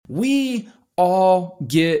we all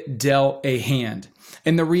get dealt a hand.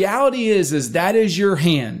 And the reality is that is your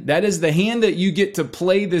hand. That is the hand that you get to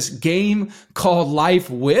play this game called life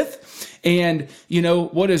with. And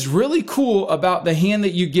what is really cool about the hand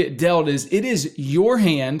that you get dealt is it is your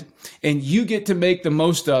hand and you get to make the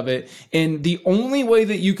most of it. And the only way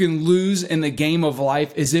that you can lose in the game of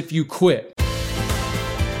life is if you quit.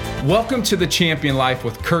 Welcome to The Champion Life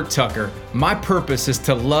with Kurt Tucker. My purpose is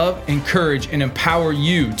to love, encourage, and empower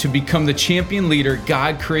you to become the champion leader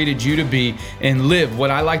God created you to be and live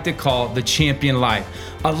what I like to call the champion life.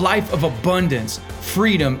 A life of abundance,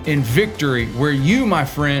 freedom, and victory where you, my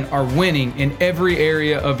friend, are winning in every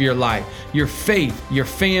area of your life. Your faith, your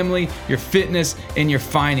family, your fitness, and your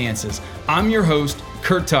finances. I'm your host,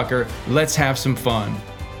 Kurt Tucker. Let's have some fun.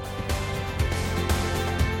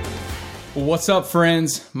 What's up,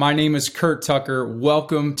 friends? My name is Kurt Tucker.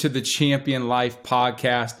 Welcome to the Champion Life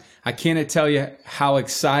podcast. I can't tell you how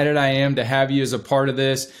excited I am to have you as a part of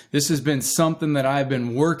this. This has been something that I've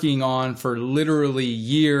been working on for literally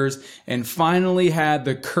years and finally had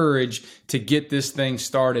the courage to get this thing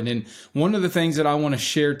started. And one of the things that I want to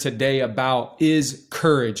share today about is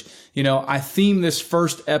courage. I themed this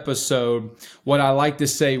first episode, what I like to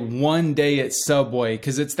say, one day at Subway,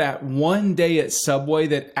 because it's that one day at Subway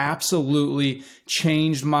that absolutely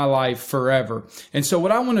changed my life forever. And so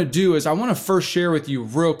what I want to do is I want to first share with you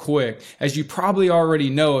real quick, as you probably already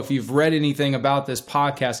know if you've read anything about this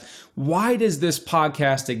podcast, why does this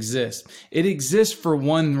podcast exist? It exists for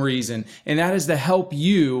one reason, and that is to help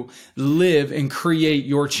you live and create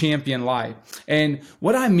your champion life. And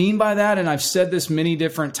what I mean by that, and I've said this many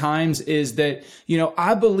different times, is that,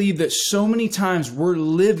 I believe that so many times we're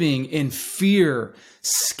living in fear,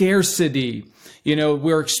 scarcity,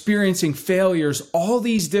 we're experiencing failures, all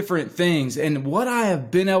these different things. And what I have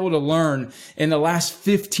been able to learn in the last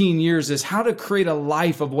 15 years is how to create a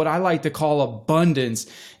life of what I like to call abundance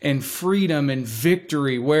and freedom and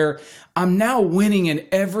victory, where I'm now winning in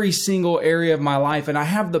every single area of my life. And I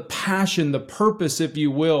have the passion, the purpose, if you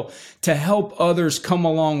will, to help others come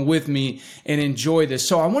along with me and enjoy this.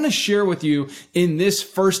 So I want to share with you in this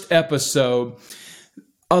first episode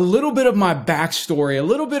a little bit of my backstory, a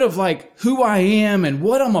little bit of like who I am and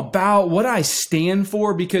what I'm about, what I stand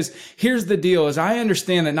for, because here's the deal is I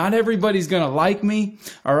understand that not everybody's going to like me.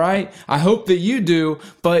 All right. I hope that you do.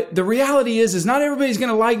 But the reality is not everybody's going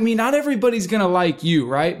to like me. Not everybody's going to like you.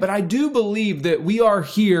 Right. But I do believe that we are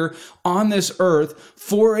here on this earth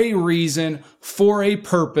for a reason, for a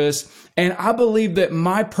purpose. And I believe that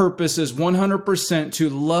my purpose is 100% to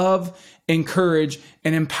love, encourage,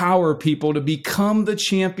 and empower people to become the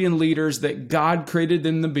champion leaders that God created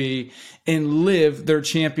them to be and live their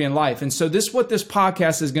champion life. And so this is what this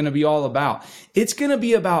podcast is going to be all about. It's going to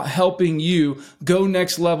be about helping you go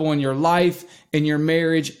next level in your life, in your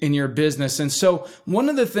marriage, in your business. And so one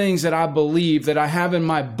of the things that I believe that I have in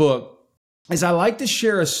my book is I like to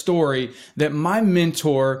share a story that my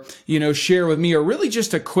mentor, shared with me, or really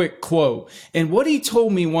just a quick quote. And what he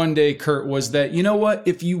told me one day, Kurt, was that,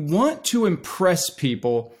 if you want to impress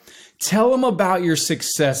people, tell them about your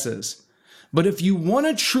successes. But if you want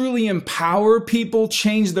to truly empower people,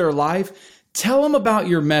 change their life, tell them about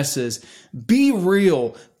your messes. Be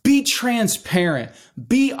real. Be transparent,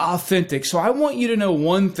 be authentic. So I want you to know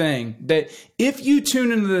one thing, that if you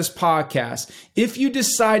tune into this podcast, if you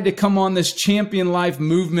decide to come on this champion life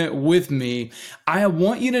movement with me, I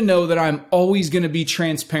want you to know that I'm always going to be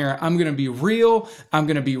transparent. I'm going to be real. I'm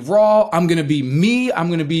going to be raw. I'm going to be me. I'm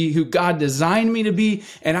going to be who God designed me to be.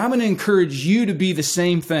 And I'm going to encourage you to be the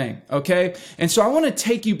same thing. Okay. And so I want to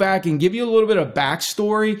take you back and give you a little bit of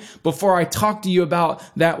backstory before I talk to you about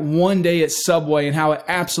that one day at Subway and how it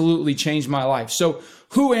absolutely changed my life. So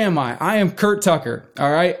who am I? I am Kurt Tucker.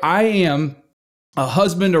 All right. I am a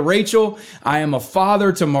husband to Rachel. I am a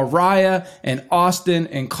father to Mariah and Austin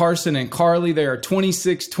and Carson and Carly. They are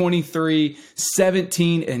 26, 23,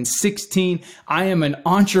 17, and 16. I am an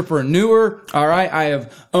entrepreneur. All right. I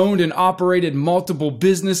have owned and operated multiple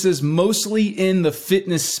businesses, mostly in the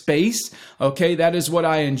fitness space. Okay. That is what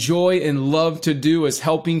I enjoy and love to do, is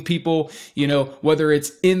helping people, whether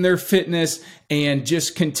it's in their fitness and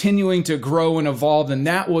just continuing to grow and evolve. And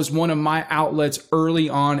that was one of my outlets early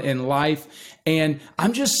on in life. And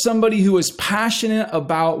I'm just somebody who is passionate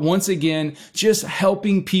about, once again, just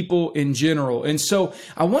helping people in general. And so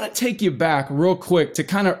I want to take you back real quick to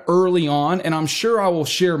kind of early on, and I'm sure I will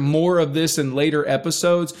share more of this in later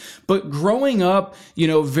episodes. But growing up,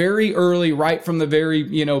 very early, right from the very,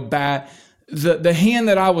 bat, the hand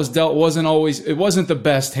that I was dealt it wasn't the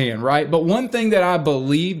best hand, right? But one thing that I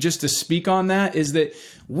believe, just to speak on that, is that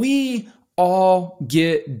we all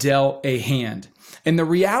get dealt a hand. And the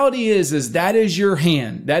reality is that is your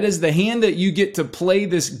hand. That is the hand that you get to play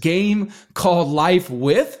this game called life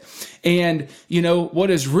with. And what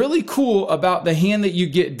is really cool about the hand that you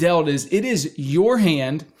get dealt is it is your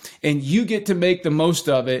hand and you get to make the most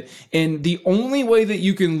of it. And the only way that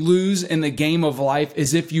you can lose in the game of life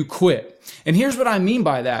is if you quit. And here's what I mean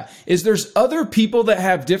by that is there's other people that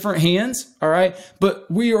have different hands, all right? But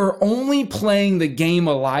we are only playing the game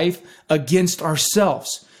of life against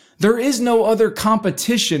ourselves. There is no other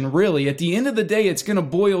competition, really. At the end of the day, it's going to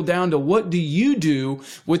boil down to what do you do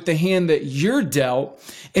with the hand that you're dealt?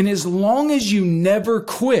 And as long as you never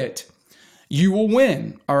quit, you will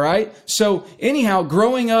win. All right. So anyhow,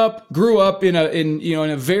 grew up in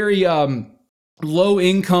a very, low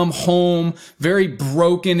income home, very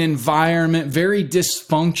broken environment, very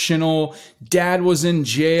dysfunctional. Dad was in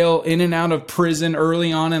jail, in and out of prison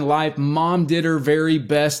early on in life. Mom did her very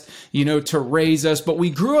best, to raise us, but we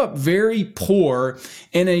grew up very poor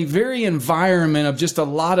in a very environment of just a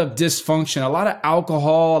lot of dysfunction, a lot of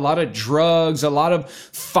alcohol, a lot of drugs, a lot of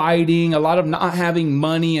fighting, a lot of not having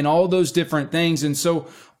money and all those different things. And so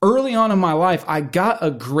early on in my life, I got a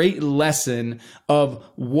great lesson of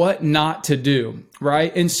what not to do,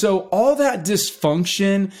 right? And so all that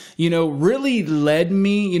dysfunction, really led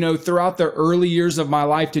me, throughout the early years of my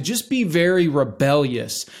life to just be very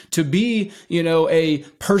rebellious, to be, a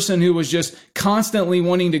person who was just constantly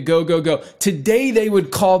wanting to go, go, go. Today, they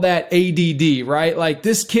would call that ADD, right? Like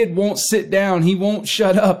this kid won't sit down. He won't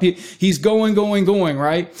shut up. He's going,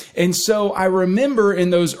 right? And so I remember in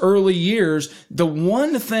those early years, the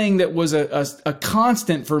one thing that was a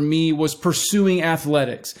constant for me was pursuing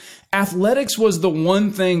athletics. Athletics was the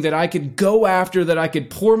one thing that I could go after, that I could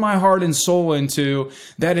pour my heart and soul into,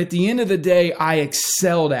 that at the end of the day, I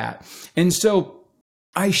excelled at. And so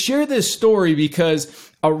I share this story because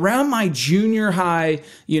around my junior high,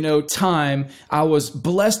 time, I was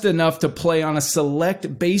blessed enough to play on a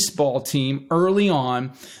select baseball team early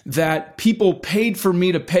on that people paid for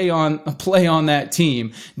me to play on that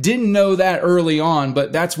team. Didn't know that early on,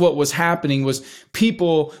 but that's what was happening was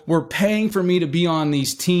people were paying for me to be on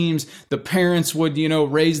these teams. The parents would,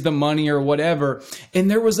 raise the money or whatever.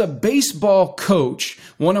 And there was a baseball coach,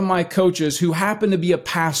 one of my coaches, who happened to be a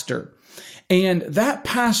pastor. And that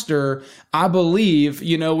pastor, I believe,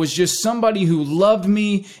 was just somebody who loved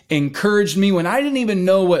me, encouraged me when I didn't even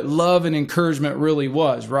know what love and encouragement really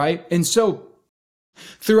was, right? And so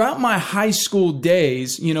throughout my high school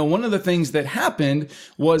days, one of the things that happened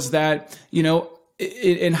was that,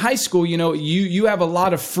 in high school, you have a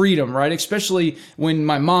lot of freedom, right? Especially when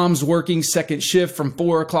my mom's working second shift from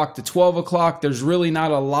 4 o'clock to 12 o'clock, there's really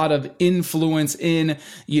not a lot of influence in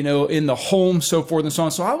the home, so forth and so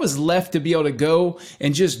on. So I was left to be able to go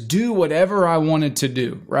and just do whatever I wanted to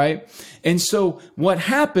do, right? And so what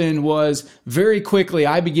happened was very quickly,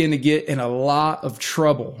 I began to get in a lot of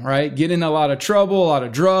trouble, right? Get in a lot of trouble, a lot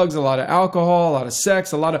of drugs, a lot of alcohol, a lot of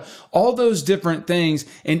sex, a lot of all those different things,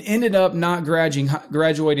 and ended up not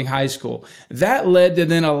graduating high school. That led to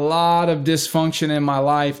then a lot of dysfunction in my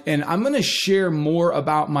life. And I'm going to share more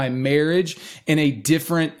about my marriage in a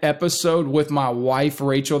different episode with my wife,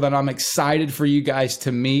 Rachel, that I'm excited for you guys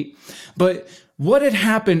to meet. But what had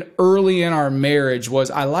happened early in our marriage was,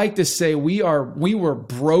 I like to say, we were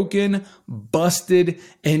broken, busted,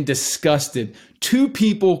 and disgusted. Two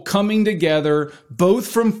people coming together, both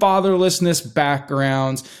from fatherlessness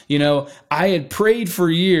backgrounds. I had prayed for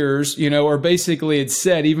years, or basically had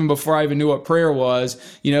said, even before I even knew what prayer was,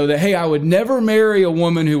 that, hey, I would never marry a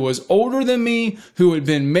woman who was older than me, who had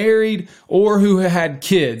been married, or who had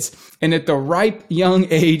kids. And at the ripe young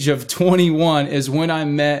age of 21 is when I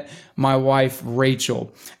met my wife,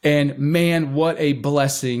 Rachel. And man, what a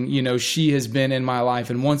blessing, she has been in my life.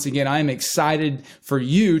 And once again, I'm excited for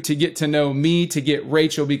you to get to know me, to get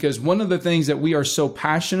Rachel, because one of the things that we are so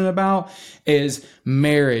passionate about is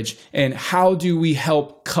marriage. And how do we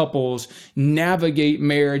help couples navigate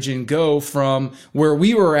marriage and go from where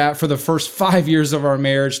we were at for the first 5 years of our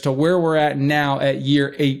marriage to where we're at now at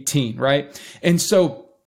year 18, right? And so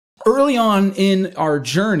early on in our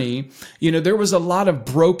journey, there was a lot of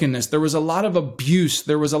brokenness. There was a lot of abuse.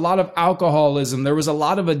 There was a lot of alcoholism. There was a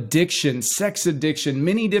lot of addiction, sex addiction,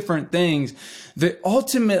 many different things that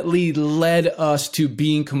ultimately led us to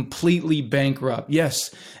being completely bankrupt.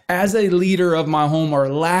 Yes, as a leader of my home, or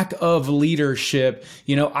lack of leadership,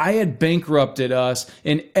 I had bankrupted us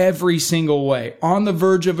in every single way. On the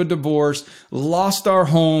verge of a divorce, lost our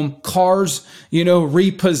home, cars,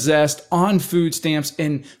 repossessed, on food stamps,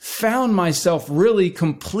 and found myself really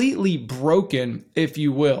completely broken, if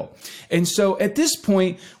you will. And so at this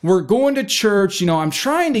point, we're going to church. I'm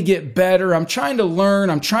trying to get better. I'm trying to learn.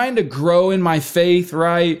 I'm trying to grow in my faith,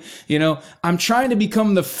 right? I'm trying to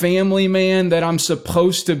become the family man that I'm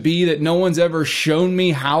supposed to be, that no one's ever shown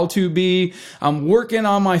me how to be. I'm working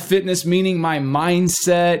on my fitness, meaning my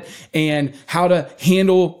mindset and how to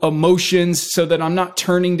handle emotions so that I'm not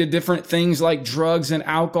turning to different things like drugs and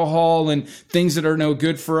alcohol and things that are no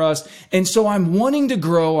good for us. And so I'm wanting to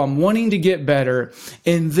grow. I'm wanting to get better.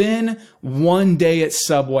 And then one day at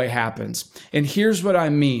Subway happens. And here's what I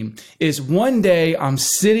mean is one day I'm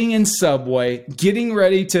sitting in Subway, getting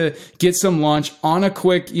ready to get some lunch on a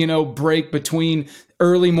quick, break between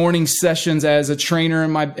early morning sessions as a trainer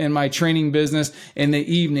in my training business in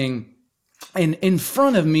the evening. And in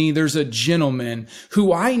front of me, there's a gentleman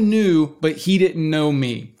who I knew, but he didn't know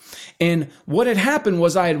me. And what had happened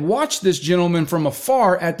was I had watched this gentleman from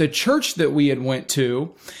afar at the church that we had went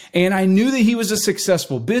to, and I knew that he was a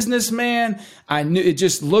successful businessman. I knew it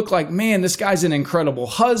just looked like, man, this guy's an incredible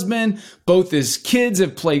husband. Both his kids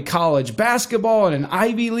have played college basketball at an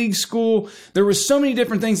Ivy League school. There was so many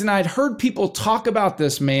different things, and I had heard people talk about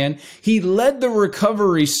this man. He led the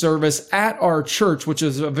recovery service at our church, which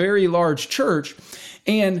is a very large church.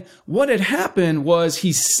 And what had happened was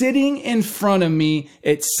he's sitting in front of me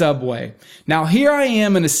at Subway. Now, here I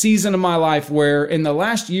am in a season of my life where in the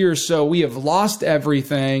last year or so, we have lost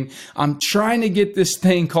everything. I'm trying to get this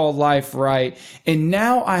thing called life right. And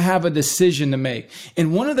now I have a decision to make.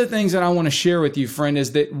 And one of the things that I want to share with you, friend,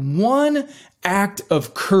 is that one act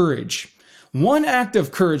of courage, I'm going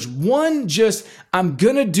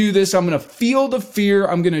to do this. I'm going to feel the fear.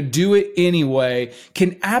 I'm going to do it anyway,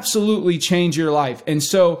 can absolutely change your life. And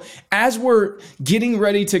so as we're getting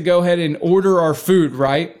ready to go ahead and order our food,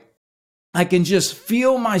 right? I can just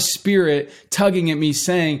feel my spirit tugging at me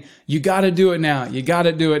saying, you got to do it now. You got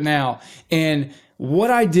to do it now. And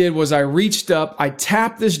what I did was I reached up, I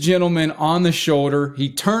tapped this gentleman on the shoulder. He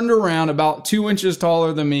turned around about 2 inches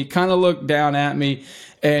taller than me, kind of looked down at me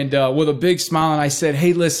and with a big smile. And I said,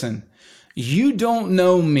 hey, listen, you don't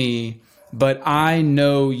know me, but I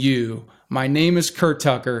know you. My name is Kurt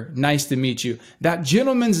Tucker. Nice to meet you. That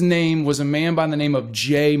gentleman's name was a man by the name of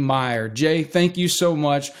Jay Meyer. Jay, thank you so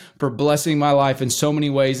much for blessing my life in so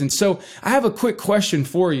many ways. And so I have a quick question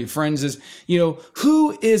for you, friends, is,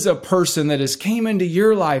 who is a person that has came into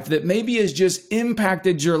your life that maybe has just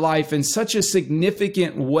impacted your life in such a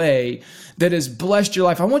significant way that has blessed your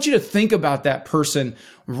life? I want you to think about that person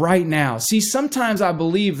right now. See, sometimes I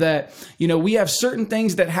believe that, we have certain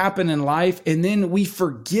things that happen in life and then we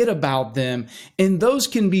forget about them. And those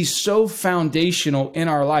can be so foundational in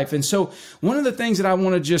our life. And so one of the things that I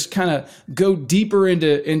want to just kind of go deeper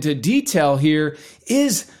into detail here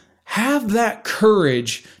is have that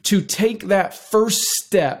courage to take that first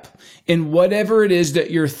step in whatever it is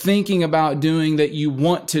that you're thinking about doing that you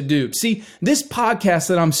want to do. See, this podcast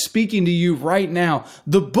that I'm speaking to you right now,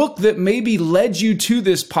 the book that maybe led you to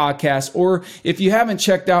this podcast, or if you haven't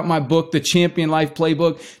checked out my book, The Champion Life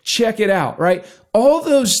Playbook, check it out, right? All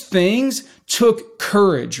those things took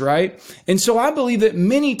courage, right? And so I believe that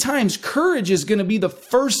many times courage is going to be the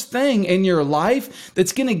first thing in your life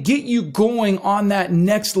that's going to get you going on that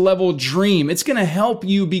next level dream. It's going to help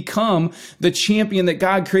you become the champion that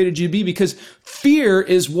God created you to be, because fear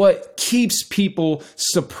is what keeps people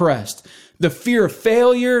suppressed. The fear of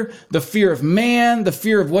failure, the fear of man, the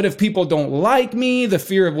fear of what if people don't like me, the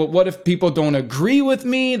fear of what if people don't agree with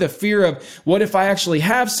me, the fear of what if I actually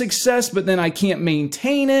have success, but then I can't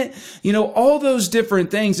maintain it, all those different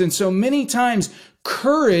things. And so many times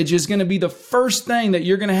courage is going to be the first thing that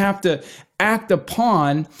you're going to have to act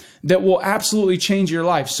upon that will absolutely change your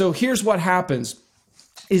life. So here's what happens.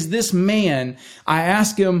 Is this man, I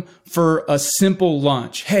asked him for a simple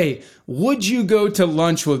lunch. Hey, would you go to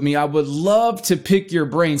lunch with me? I would love to pick your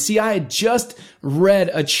brain. See, I had just read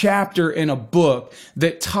a chapter in a book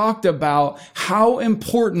that talked about how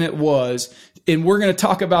important it was, and we're going to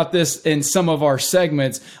talk about this in some of our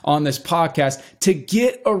segments on this podcast, to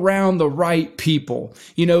get around the right people.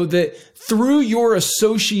 That through your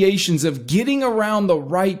associations of getting around the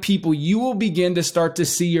right people, you will begin to start to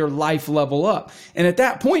see your life level up. And at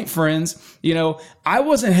that point, friends, I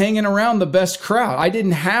wasn't hanging around the best crowd. I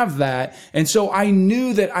didn't have that. And so I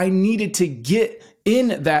knew that I needed to get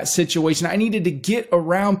in that situation. I needed to get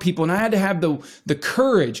around people, and I had to have the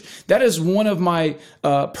courage. That is one of my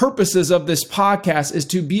purposes of this podcast, is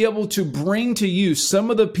to be able to bring to you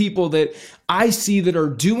some of the people that I see that are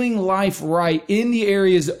doing life right in the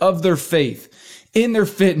areas of their faith. in their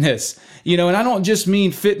fitness. And I don't just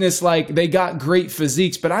mean fitness like they got great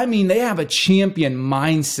physiques, but I mean they have a champion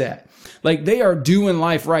mindset. Like they are doing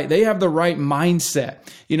life right. They have the right mindset,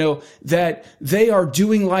 that they are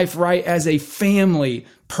doing life right as a family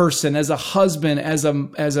person, as a husband, as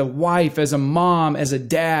a wife, as a mom, as a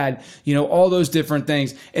dad, all those different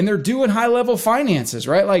things. And they're doing high level finances,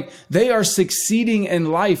 right? Like they are succeeding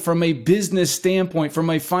in life from a business standpoint, from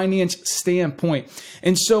a finance standpoint.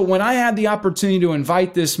 And so when I had the opportunity to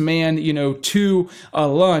invite this man, to a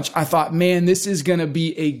lunch, I thought, man, this is going to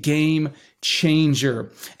be a game changer.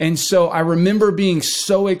 And so I remember being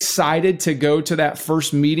so excited to go to that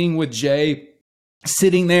first meeting with Jay,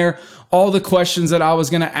 sitting there, all the questions that I was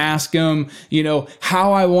going to ask him,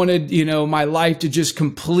 how I wanted, my life to just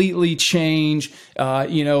completely change,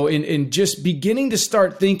 and just beginning to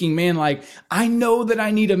start thinking, man, like I know that I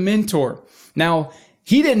need a mentor. Now,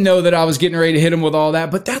 he didn't know that I was getting ready to hit him with all that,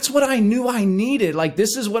 but that's what I knew I needed. Like,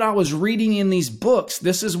 this is what I was reading in these books.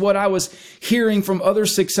 This is what I was hearing from other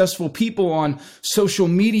successful people on social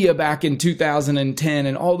media back in 2010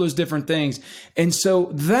 and all those different things. And so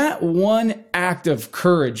that one act of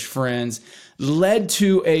courage, friends, led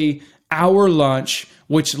to an hour lunch,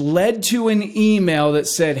 which led to an email that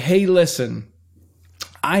said, hey, listen,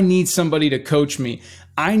 I need somebody to coach me.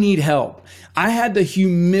 I need help. I had the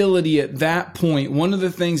humility at that point. One of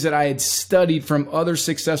the things that I had studied from other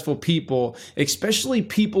successful people, especially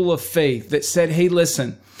people of faith, that said, hey,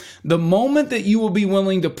 listen, the moment that you will be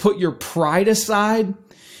willing to put your pride aside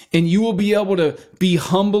and you will be able to be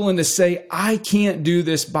humble and to say, I can't do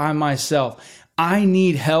this by myself, I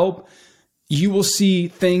need help, you will see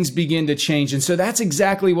things begin to change. And so that's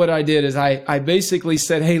exactly what I did. Is I basically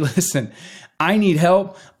said, hey, listen, I need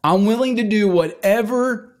help. I'm willing to do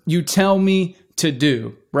whatever you tell me to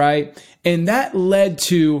do, right? And that led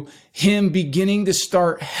to him beginning to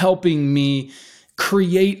start helping me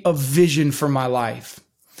create a vision for my life,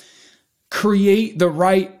 create the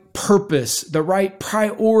right purpose, the right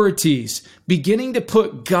priorities, beginning to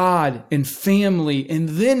put God and family and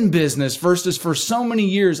then business versus for so many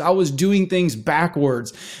years, I was doing things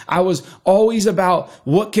backwards. I was always about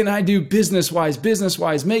what can I do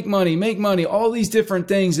business-wise, make money, all these different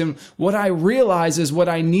things. And what I realized is what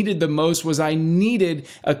I needed the most was I needed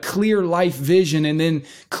a clear life vision and then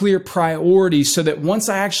clear priorities so that once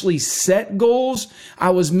I actually set goals, I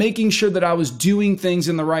was making sure that I was doing things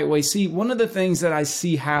in the right way. See, one of the things that I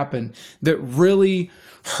see happen that really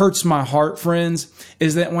hurts my heart, friends,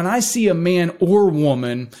 is that when I see a man or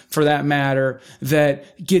woman, for that matter,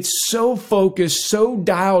 that gets so focused, so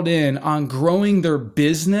dialed in on growing their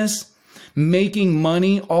business, making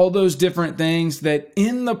money, all those different things, that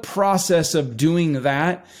in the process of doing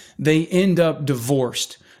that, they end up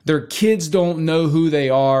divorced. Their kids don't know who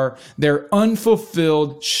they are. They're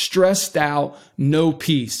unfulfilled, stressed out, no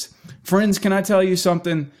peace. Friends, can I tell you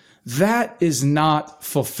something? That is not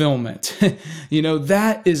fulfillment.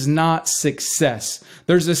 That is not success.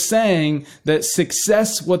 There's a saying that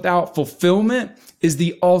success without fulfillment is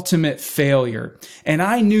the ultimate failure. And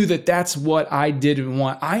I knew that that's what I didn't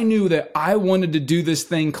want. I knew that I wanted to do this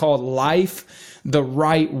thing called life the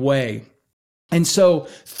right way. And so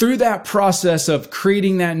through that process of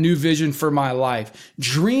creating that new vision for my life,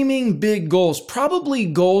 dreaming big goals, probably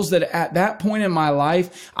goals that at that point in my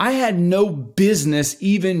life, I had no business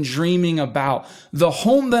even dreaming about. The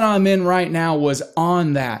home that I'm in right now was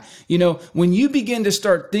on that. When you begin to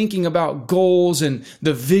start thinking about goals and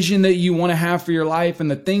the vision that you want to have for your life and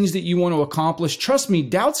the things that you want to accomplish, trust me,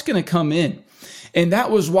 doubt's going to come in. And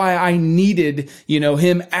that was why I needed,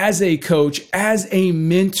 him as a coach, as a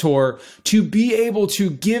mentor, to be able to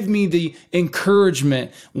give me the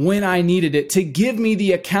encouragement when I needed it, to give me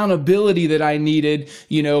the accountability that I needed,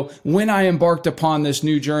 when I embarked upon this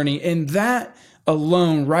new journey. And that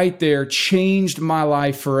alone right there changed my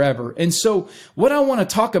life forever. And so what I want to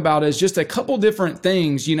talk about is just a couple different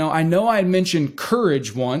things. I know I had mentioned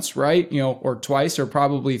courage once, right? Or twice or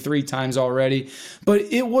probably 3 times already, but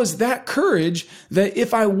it was that courage that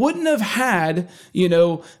if I wouldn't have had,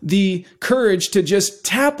 the courage to just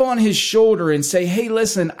tap on his shoulder and say, hey,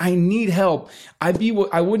 listen, I need help, I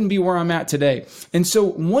wouldn't be where I'm at today. And so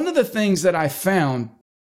one of the things that I found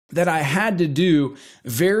that I had to do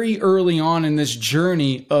very early on in this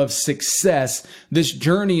journey of success, this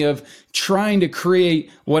journey of trying to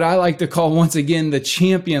create what I like to call, once again, the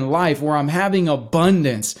champion life, where I'm having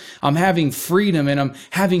abundance, I'm having freedom, and I'm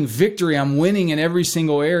having victory, I'm winning in every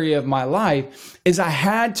single area of my life, is I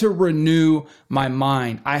had to renew my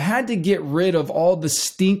mind. I had to get rid of all the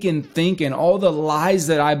stinking thinking, all the lies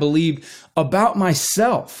that I believed about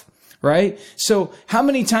myself. right? So how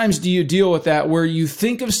many times do you deal with that where you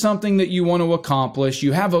think of something that you want to accomplish,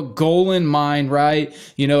 you have a goal in mind, right?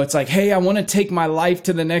 It's like, hey, I want to take my life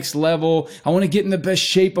to the next level. I want to get in the best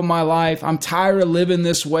shape of my life. I'm tired of living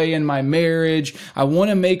this way in my marriage. I want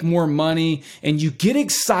to make more money. And you get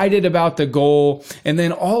excited about the goal. And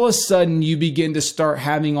then all of a sudden you begin to start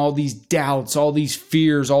having all these doubts, all these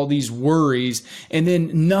fears, all these worries, and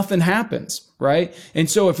then nothing happens. Right? And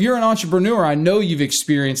so if you're an entrepreneur, I know you've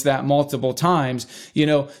experienced that multiple times,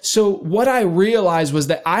 So what I realized was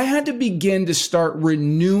that I had to begin to start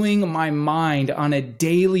renewing my mind on a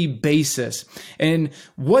daily basis. And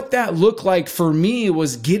what that looked like for me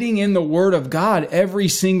was getting in the Word of God every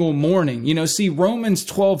single morning. See, Romans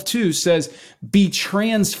 12:2 says, be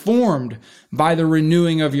transformed by the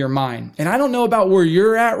renewing of your mind. And I don't know about where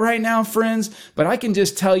you're at right now, friends, but I can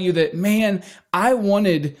just tell you that, man, I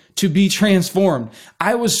wanted to be transformed.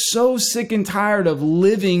 I was so sick and tired of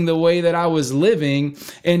living the way that I was living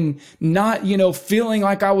and not, feeling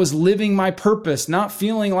like I was living my purpose, not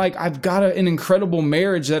feeling like I've got an incredible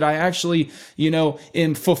marriage that I actually,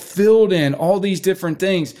 am fulfilled in, all these different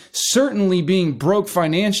things. Certainly being broke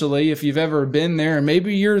financially, if you've ever been there, and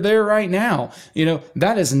maybe you're there right now,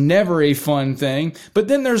 that is never a fun thing. But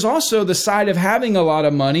then there's also the side of having a lot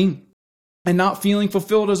of money and not feeling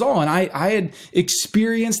fulfilled as all. And I had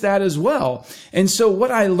experienced that as well. And so what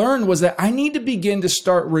I learned was that I need to begin to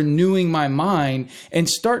start renewing my mind and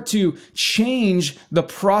start to change the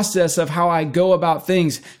process of how I go about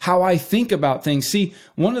things, how I think about things. See,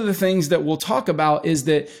 one of the things that we'll talk about is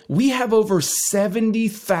that we have over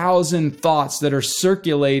 70,000 thoughts that are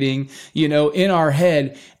circulating, in our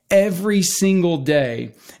head every single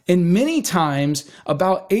day. And many times,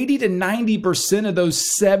 about 80 to 90% of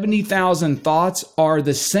those 70,000 thoughts are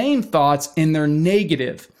the same thoughts and they're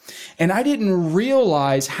negative. And I didn't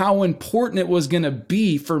realize how important it was going to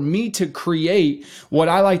be for me to create what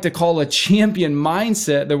I like to call a champion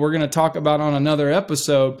mindset that we're going to talk about on another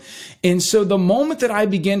episode. And so the moment that I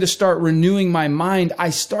began to start renewing my mind, I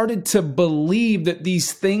started to believe that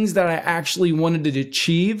these things that I actually wanted to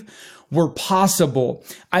achieve were possible.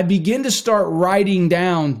 I began to start writing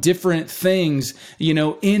down different things,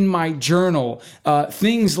 in my journal.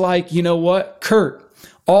 Things like, Kurt,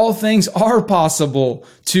 all things are possible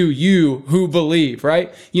to you who believe,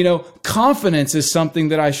 right? Confidence is something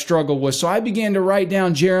that I struggle with. So I began to write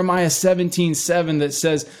down Jeremiah 17:7 that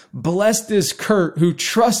says, blessed is Kurt who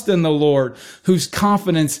trusts in the Lord, whose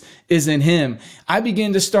confidence is in him. I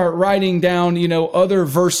began to start writing down, other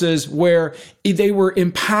verses where they were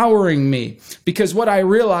empowering me, because what I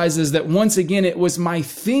realized is that once again, it was my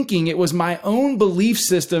thinking, it was my own belief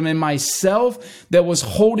system and myself that was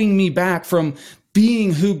holding me back from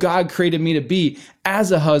being who God created me to be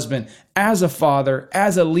as a husband, as a father,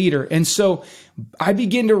 as a leader. And so I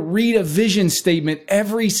began to read a vision statement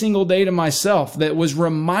every single day to myself that was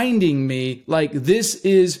reminding me, like, this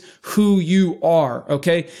is who you are,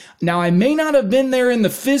 okay? Now, I may not have been there in the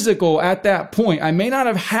physical at that point. I may not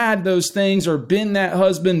have had those things or been that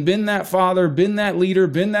husband, been that father, been that leader,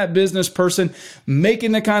 been that business person,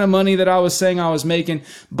 making the kind of money that I was saying I was making.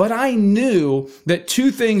 But I knew that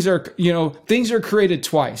two things are, things are created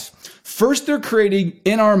twice. First, they're created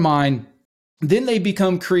in our mind. Then they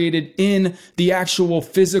become created in the actual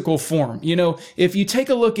physical form. If you take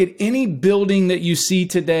a look at any building that you see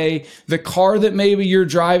today, the car that maybe you're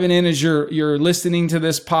driving in as you're listening to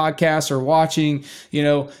this podcast or watching,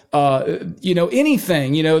 anything,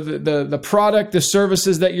 the product, the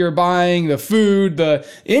services that you're buying, the food,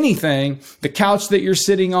 anything, the couch that you're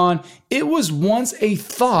sitting on, it was once a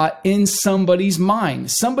thought in somebody's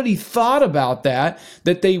mind. Somebody thought about that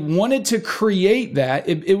they wanted to create that.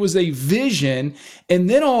 It was a vision. And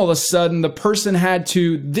then all of a sudden, the person had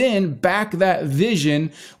to then back that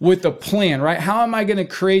vision with a plan, right? How am I going to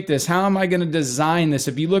create this? How am I going to design this?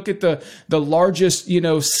 If you look at the largest,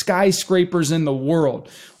 skyscrapers in the world,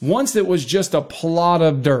 once it was just a plot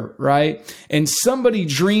of dirt, right? And somebody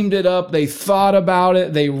dreamed it up. They thought about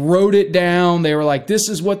it. They wrote it down. They were like, this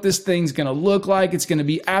is what this thing's going to look like. It's going to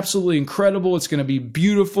be absolutely incredible. It's going to be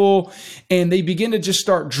beautiful. And they begin to just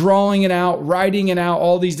start drawing it out, writing it out,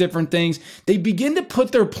 all these different things. They begin to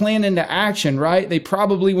put their plan into action, right? They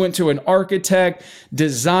probably went to an architect,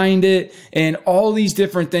 designed it, and all these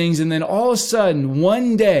different things. And then all of a sudden,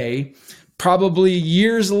 one day, probably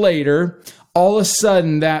years later, all of a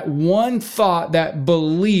sudden, that one thought, that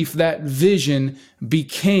belief, that vision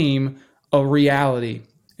became a reality.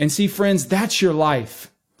 And see, friends, that's your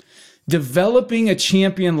life. Developing a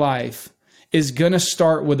champion life is going to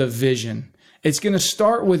start with a vision. It's going to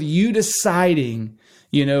start with you deciding,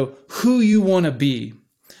 who you want to be.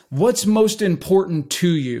 What's most important to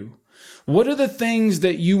you? What are the things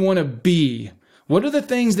that you want to be? What are the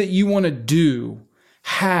things that you want to do,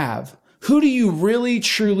 have? Who do you really,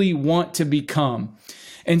 truly want to become?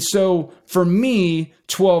 And so for me,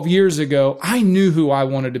 12 years ago, I knew who I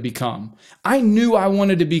wanted to become. I knew I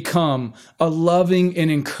wanted to become a loving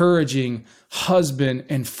and encouraging husband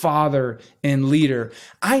and father and leader.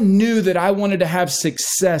 I knew that I wanted to have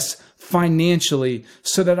success financially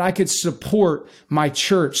so that I could support my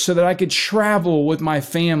church, so that I could travel with my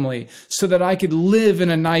family, so that I could live in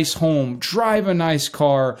a nice home, drive a nice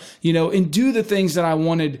car, and do the things that I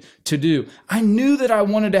wanted to do. I knew that I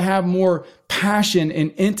wanted to have more passion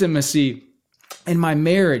and intimacy in my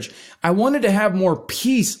marriage. I wanted to have more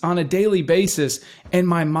peace on a daily basis in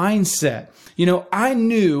my mindset. I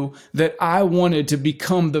knew that I wanted to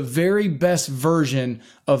become the very best version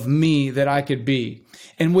of me that I could be.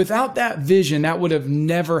 And without that vision, that would have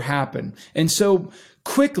never happened. And so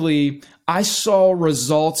quickly, I saw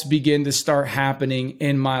results begin to start happening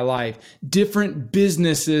in my life. Different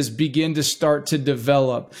businesses begin to start to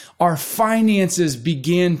develop. Our finances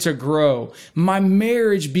began to grow. My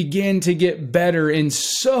marriage began to get better in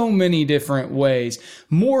so many different ways.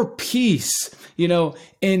 More peace.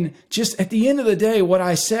 And just at the end of the day, what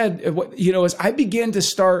I said, is I began to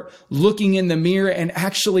start looking in the mirror and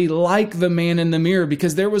actually like the man in the mirror,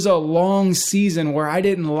 because there was a long season where I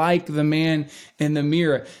didn't like the man in the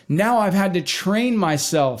mirror. Now I've had to train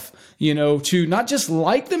myself, to not just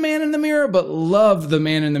like the man in the mirror, but love the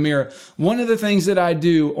man in the mirror. One of the things that I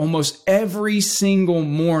do almost every single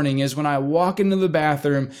morning is when I walk into the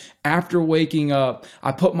bathroom after waking up,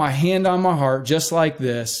 I put my hand on my heart just like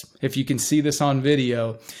this, if you can see this on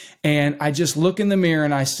video, and I just look in the mirror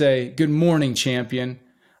and I say, "Good morning, champion.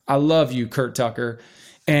 I love you, Kurt Tucker."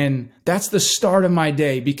 And that's the start of my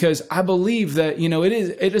day, because I believe that,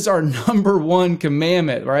 it is our number one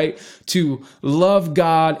commandment, right? To love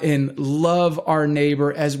God and love our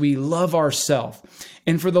neighbor as we love ourselves.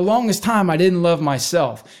 And for the longest time, I didn't love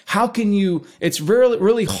myself. How can it's really,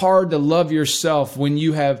 really hard to love yourself when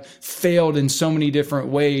you have failed in so many different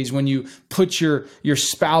ways, when you put your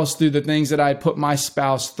spouse through the things that I put my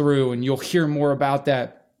spouse through, and you'll hear more about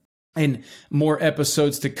that and more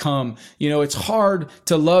episodes to come. It's hard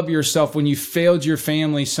to love yourself when you failed your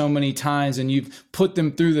family so many times and you've put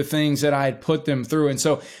them through the things that I had put them through. And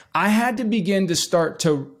so I had to begin to start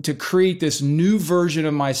to create this new version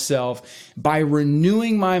of myself by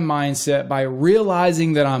renewing my mindset, by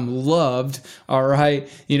realizing that I'm loved, all right,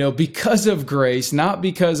 because of grace, not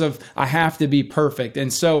because of I have to be perfect.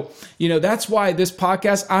 And so, that's why this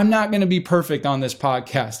podcast, I'm not going to be perfect on this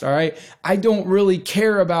podcast, all right? I don't really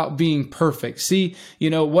care about being perfect. See,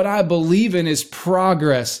 what I believe in is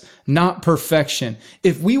progress, not perfection.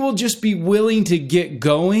 If we will just be willing to get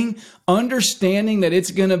going, understanding that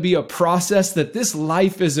it's going to be a process, that this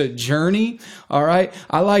life is a journey, all right?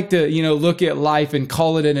 I like to, look at life and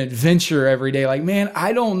call it an adventure every day. Like, man,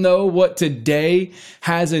 I don't know what today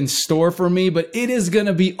has in store for me, but it is going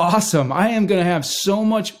to be awesome. I am going to have so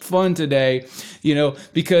much fun today,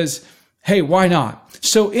 because, hey, why not?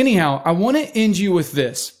 So anyhow, I want to end you with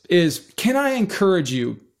this, can I encourage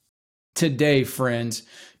you today, friends,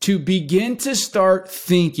 to begin to start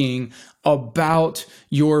thinking about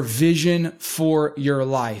your vision for your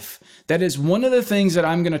life. That is one of the things that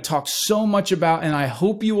I'm going to talk so much about, and I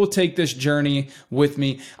hope you will take this journey with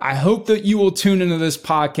me. I hope that you will tune into this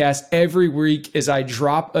podcast every week as I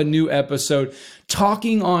drop a new episode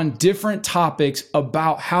talking on different topics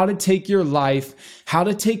about how to take your life, how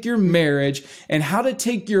to take your marriage, and how to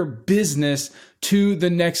take your business to the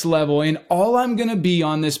next level. And all I'm going to be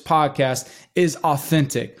on this podcast is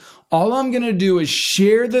authentic. All I'm going to do is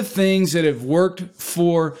share the things that have worked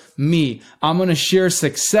for me. I'm going to share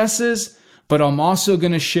successes, but I'm also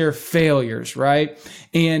going to share failures, right?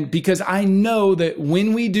 And because I know that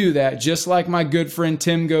when we do that, just like my good friend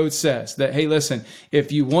Tim Goad says, that, hey, listen, if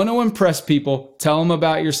you want to impress people, tell them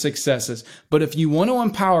about your successes. But if you want to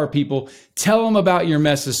empower people, tell them about your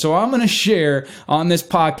messes. So I'm going to share on this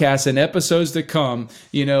podcast and episodes to come,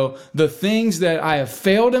 the things that I have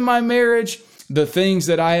failed in my marriage, the things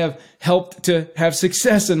that I have helped to have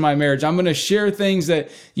success in my marriage. I'm going to share things that,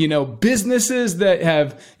 businesses that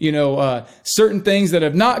have, certain things that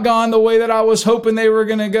have not gone the way that I was hoping they were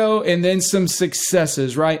going to go, and then some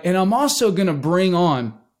successes, right? And I'm also going to bring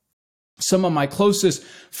on some of my closest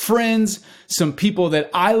friends, some people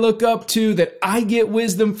that I look up to, that I get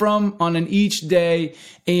wisdom from on an each day,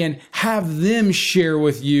 and have them share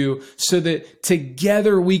with you so that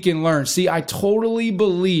together we can learn. See, I totally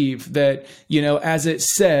believe that, as it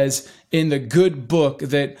says in the good book,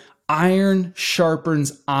 that iron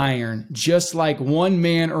sharpens iron, just like one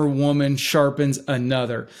man or woman sharpens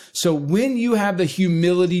another. So when you have the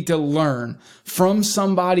humility to learn from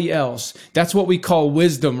somebody else, that's what we call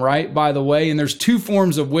wisdom, right? By the way, and there's two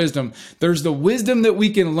forms of wisdom. There's the wisdom that we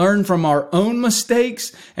can learn from our own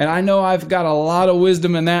mistakes, and I know I've got a lot of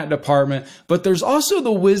wisdom in that department, but there's also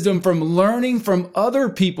the wisdom from learning from other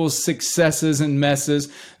people's successes and messes,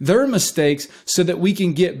 their mistakes, so that we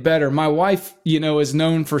can get better. My wife, is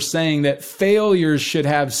known for saying that failures should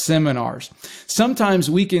have seminars. Sometimes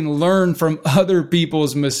we can learn from other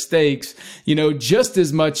people's mistakes, just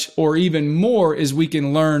as much or even more as we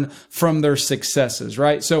can learn from their successes,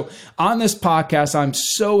 right? So on this podcast, I'm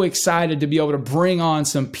so excited to be able to bring on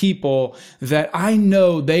some people that I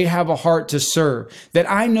know they have a heart to serve, that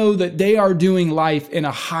I know that they are doing life in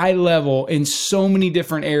a high level in so many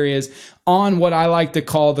different areas on what I like to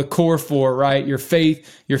call the core four, right? Your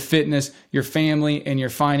faith, your fitness, your family, and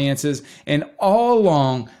your finances. And all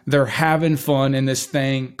along, they're having fun in this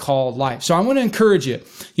thing called life. So I want to encourage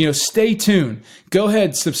you, stay tuned. Go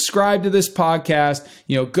ahead, subscribe to this podcast.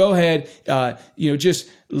 Go ahead, just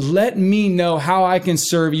let me know how I can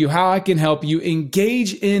serve you, how I can help you.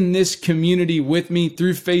 Engage in this community with me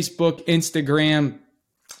through Facebook, Instagram,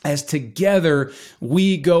 as together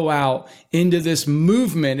we go out into this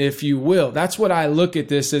movement, if you will. That's what I look at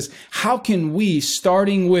this as. How can we,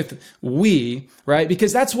 starting with we, right?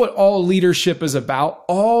 Because that's what all leadership is about.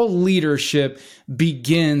 All leadership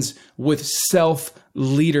begins with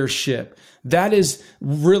self-leadership. That is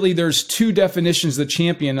really, there's two definitions of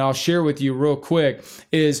champion, and I'll share with you real quick,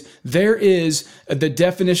 is there is the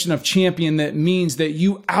definition of champion that means that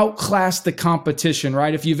you outclass the competition,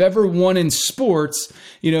 right? If you've ever won in sports,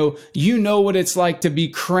 you know what it's like to be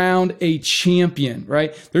crowned a champion,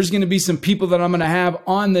 right? There's going to be some people that I'm going to have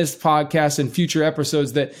on this podcast in future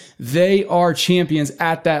episodes that they are champions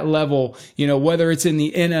at that level, whether it's in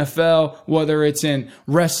the NFL, whether it's in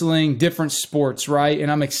wrestling, different sports, right?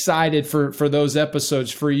 And I'm excited for those episodes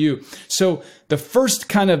for you. So the first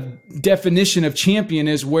kind of definition of champion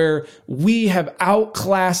is where we have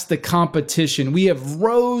outclassed the competition. We have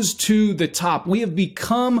rose to the top. We have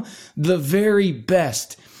become the very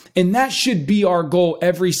best. And that should be our goal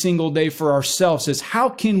every single day for ourselves, is how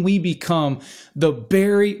can we become the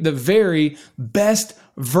very best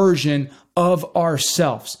version of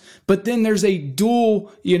ourselves. But then there's a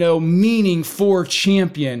dual, meaning for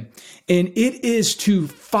champion, and it is to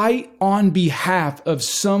fight on behalf of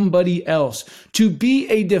somebody else, to be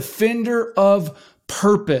a defender of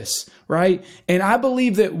purpose, right? And I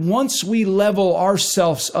believe that once we level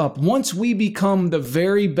ourselves up, once we become the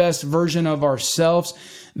very best version of ourselves,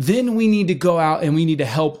 then we need to go out and we need to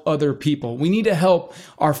help other people. We need to help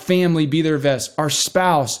our family be their best, our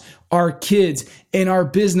spouse, our kids, and our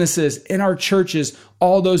businesses, and our churches,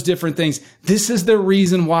 all those different things. This is the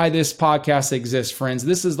reason why this podcast exists, friends.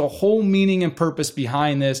 This is the whole meaning and purpose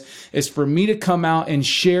behind this, is for me to come out and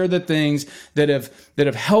share the things that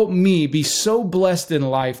have helped me be so blessed in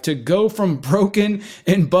life, to go from broken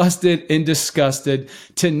and busted and disgusted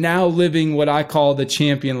to now living what I call the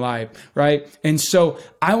champion life, right? And so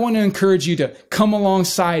I want to encourage you to come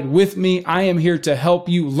alongside with me. I am here to help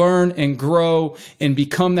you learn and grow and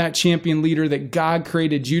become that champion leader that God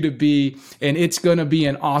created you to be. And it's going to be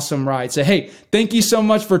an awesome ride. So, hey, thank you so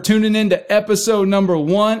much for tuning in to episode number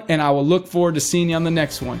 1, and I will look forward to seeing you on the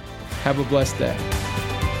next one. Have a blessed day.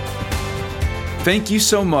 Thank you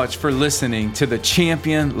so much for listening to the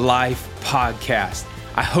Champion Life Podcast.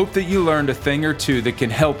 I hope that you learned a thing or two that can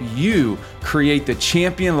help you create the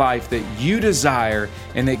champion life that you desire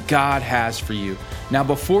and that God has for you. Now,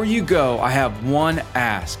 before you go, I have one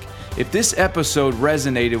ask. If this episode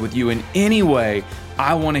resonated with you in any way,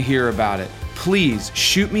 I want to hear about it. Please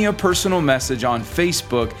shoot me a personal message on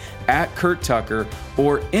Facebook at Kurt Tucker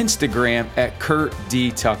or Instagram at Kurt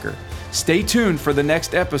D. Tucker. Stay tuned for the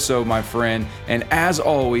next episode, my friend. And as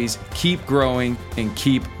always, keep growing and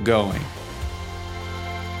keep going.